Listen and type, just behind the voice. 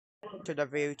to the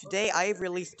video. Today I've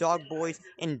released Dog Boys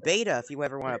in beta if you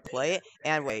ever want to play it.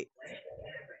 And wait.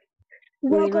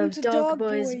 Welcome to Dog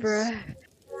Boys, bruh.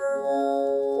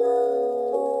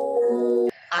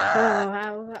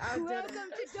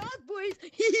 Welcome to Dog Boys.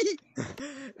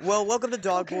 Well, welcome to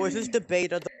Dog Boys. This is the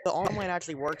beta. The online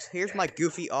actually works. Here's my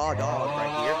goofy dog right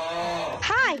here.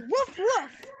 Hi, woof woof.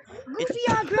 Goofy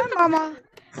grandmama.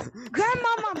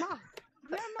 Grandmama.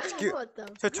 What the?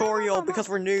 Tutorial because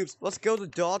we're noobs. Let's go to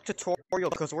dog tutorial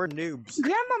because we're noobs.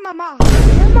 Grandmama.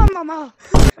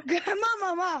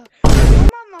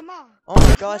 Oh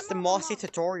my god, it's the Mossy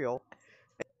tutorial.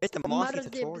 It's the Mossy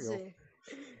tutorial.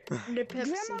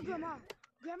 Grandma.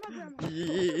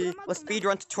 Let's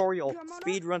speedrun tutorial.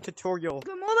 Speedrun tutorial.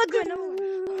 Granola.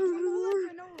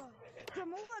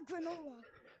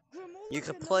 You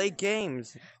can play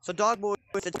games. So Dog Boys,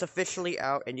 it's officially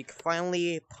out, and you can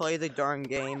finally play the darn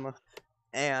game.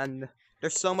 And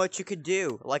there's so much you could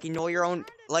do, like annoy your own,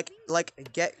 like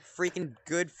get freaking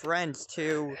good friends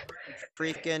to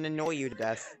freaking annoy you to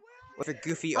death with a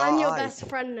goofy eyes. I'm your best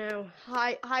friend now.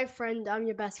 Hi friend, I'm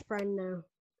your best friend now.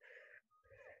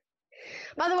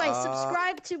 By the way,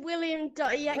 subscribe to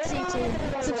William.exe team.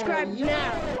 Subscribe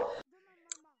now.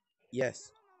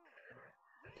 Yes.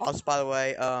 Also, by the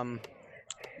way,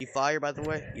 you fire, by the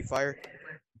way? You fire?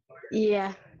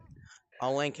 Yeah.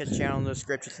 I'll link his channel in the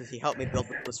description since he helped me build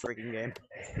this freaking game.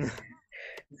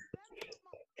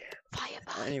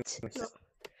 Firebite. Anyways,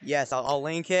 yes, I'll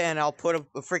link it and I'll put a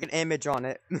freaking image on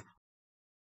it.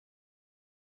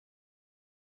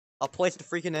 I'll place the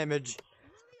freaking image.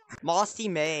 Mossy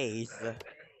Maze.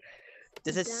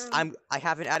 This is I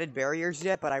haven't added barriers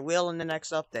yet, but I will in the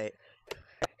next update.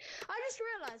 I just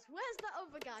realized, where's that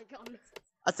other guy gone?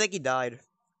 I think he died.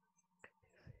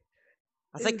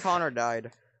 I think Connor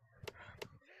died.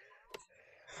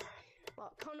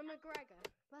 What, Conor McGregor?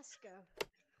 Let's go.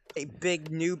 Hey,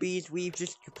 big newbies, we've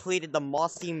just completed the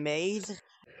Mossy Maze,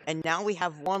 and now we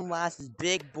have one last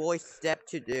big boy step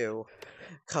to do.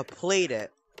 Complete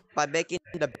it by making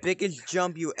the biggest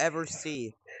jump you ever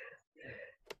see.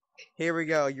 Here we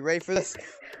go. You ready for this?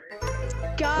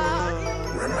 God.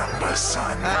 Remember,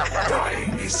 son,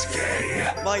 dying is gay.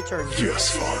 My turn.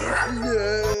 Yes, father. I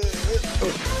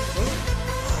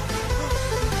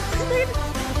made it.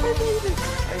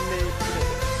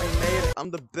 I'm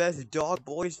the best dog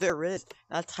boys there is.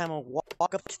 That time I'll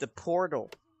walk up to the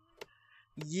portal.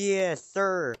 Yes,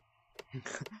 sir.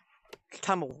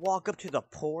 Time to walk up to the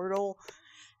portal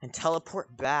and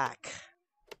teleport back.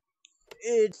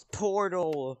 It's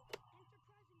portal.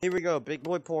 Here we go, big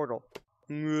boy portal.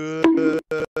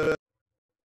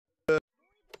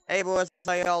 Hey boys,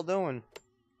 how y'all doing?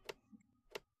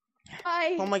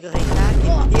 Hi. Oh my god, he's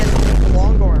hacking. He has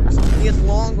long arms. He has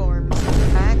long arms.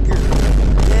 Hacker.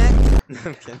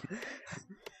 I'm kidding.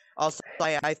 Also,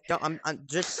 I'm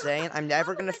just saying, I'm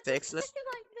never gonna fix this.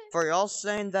 For y'all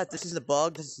saying that this is a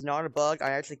bug, this is not a bug.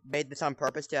 I actually made this on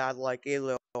purpose to add like a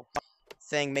little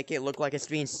thing, make it look like it's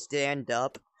being stand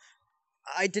up.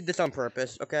 I did this on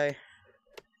purpose, okay?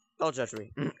 Don't judge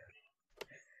me.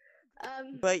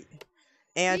 But,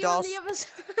 and also, on the other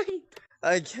side.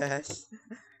 I guess.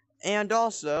 And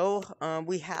also,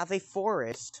 we have a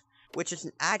forest, which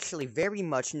is actually very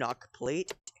much not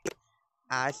complete,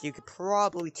 as you could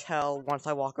probably tell once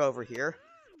I walk over here.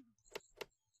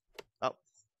 Oh.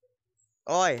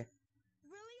 Oi. William,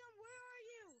 where are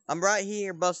you? I'm right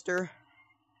here, Buster.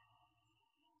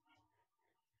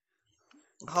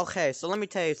 Okay, so let me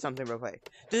tell you something real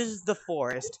quick. This is the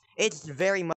forest. It's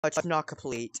very much not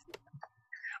complete.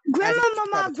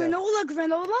 Granola.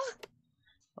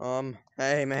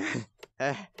 Hey man.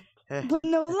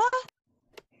 Granola?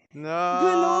 No.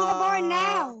 Granola bar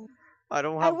now. I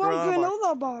don't I have want granola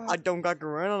granola bar. I don't got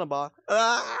granola bar.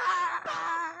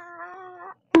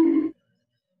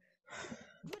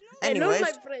 Anyways.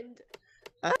 My friend.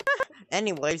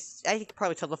 Anyways, I can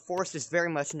probably tell the forest is very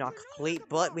much not complete,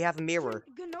 but we have a mirror.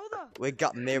 Granola. We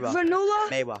got mirror. Granola.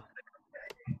 Mirror.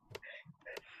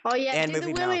 Oh yeah, And do the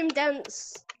moving William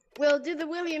dance. We'll do the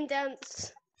William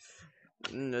dance.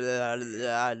 I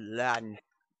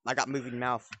got moving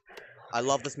mouth. I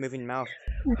love this moving mouth.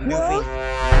 What? Moving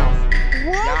mouth.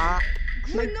 What? Nah.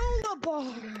 Granola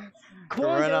bar.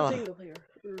 Granola. Dingle here.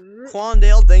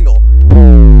 Quandale Dingle.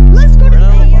 Let's go to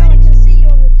Granola I can see you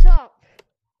on the top.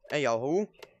 Hey, yo, who?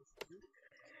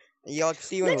 Y'all can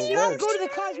see you in Let's the not worst. go to the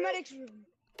cosmetics room.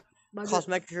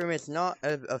 Cosmetic room is not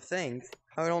a thing.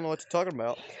 I don't know what you're talking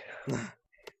about.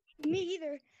 Me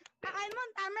either.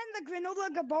 I'm in the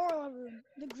granola bar room.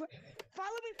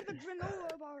 Follow me for the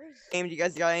granola bars. Game, do you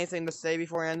guys got anything to say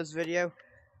before I end this video?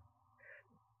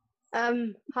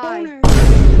 Hi. Boner.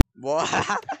 What?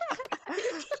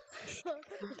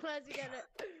 Glad you get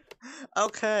it.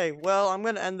 Okay, well, I'm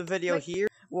gonna end the video here.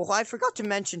 Well, I forgot to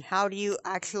mention, how do you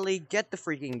actually get the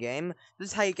freaking game? This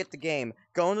is how you get the game.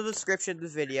 Go in the description of the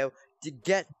video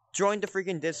to join the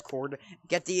freaking Discord,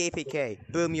 get the APK.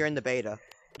 Boom, you're in the beta.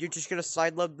 You're just gonna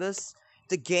sideload this.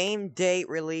 The game date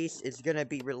release is gonna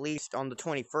be released on the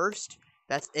 21st.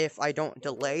 That's if I don't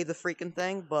delay the freaking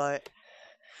thing, but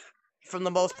from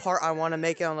the most part, I want to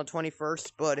make it on the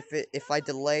 21st, but if I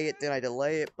delay it, then I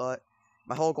delay it, but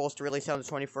my whole goal is to release it on the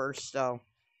 21st, so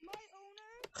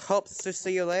hope to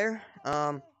see you there.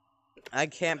 I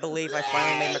can't believe I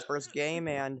finally made my first game,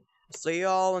 and see you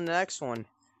all in the next one,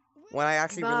 when I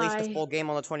actually release the Bye. full game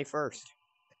on the 21st.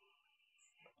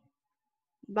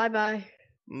 Bye-bye.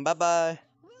 Bye-bye.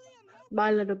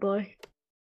 Bye, little boy.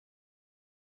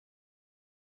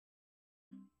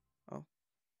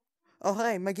 Oh,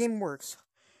 hey, my game works.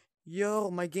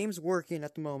 Yo, my game's working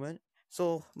at the moment.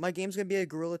 So, my game's gonna be a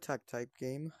Gorilla Tech type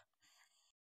game.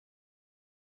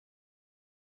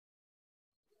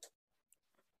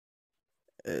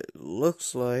 It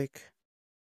looks like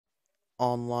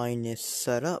online is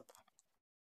set up.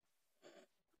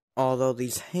 Although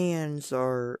these hands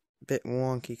are a bit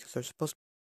wonky because they're supposed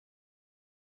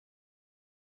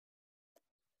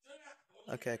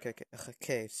to...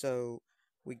 Okay, so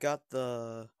we got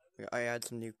I add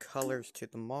some new colors to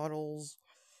the models.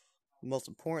 Most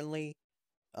importantly,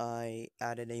 I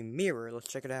added a mirror. Let's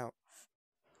check it out.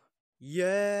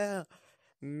 Yeah!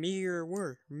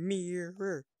 Mirror!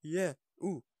 Yeah!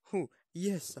 Ooh,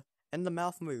 yes! And the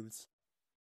mouth moves.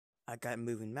 I got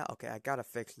moving mouth. Okay, I gotta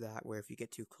fix that, where if you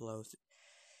get too close...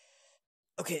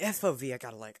 Okay, FOV, I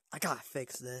gotta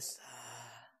fix this.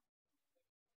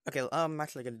 Okay, I'm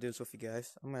actually gonna do this with you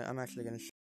guys. I'm actually gonna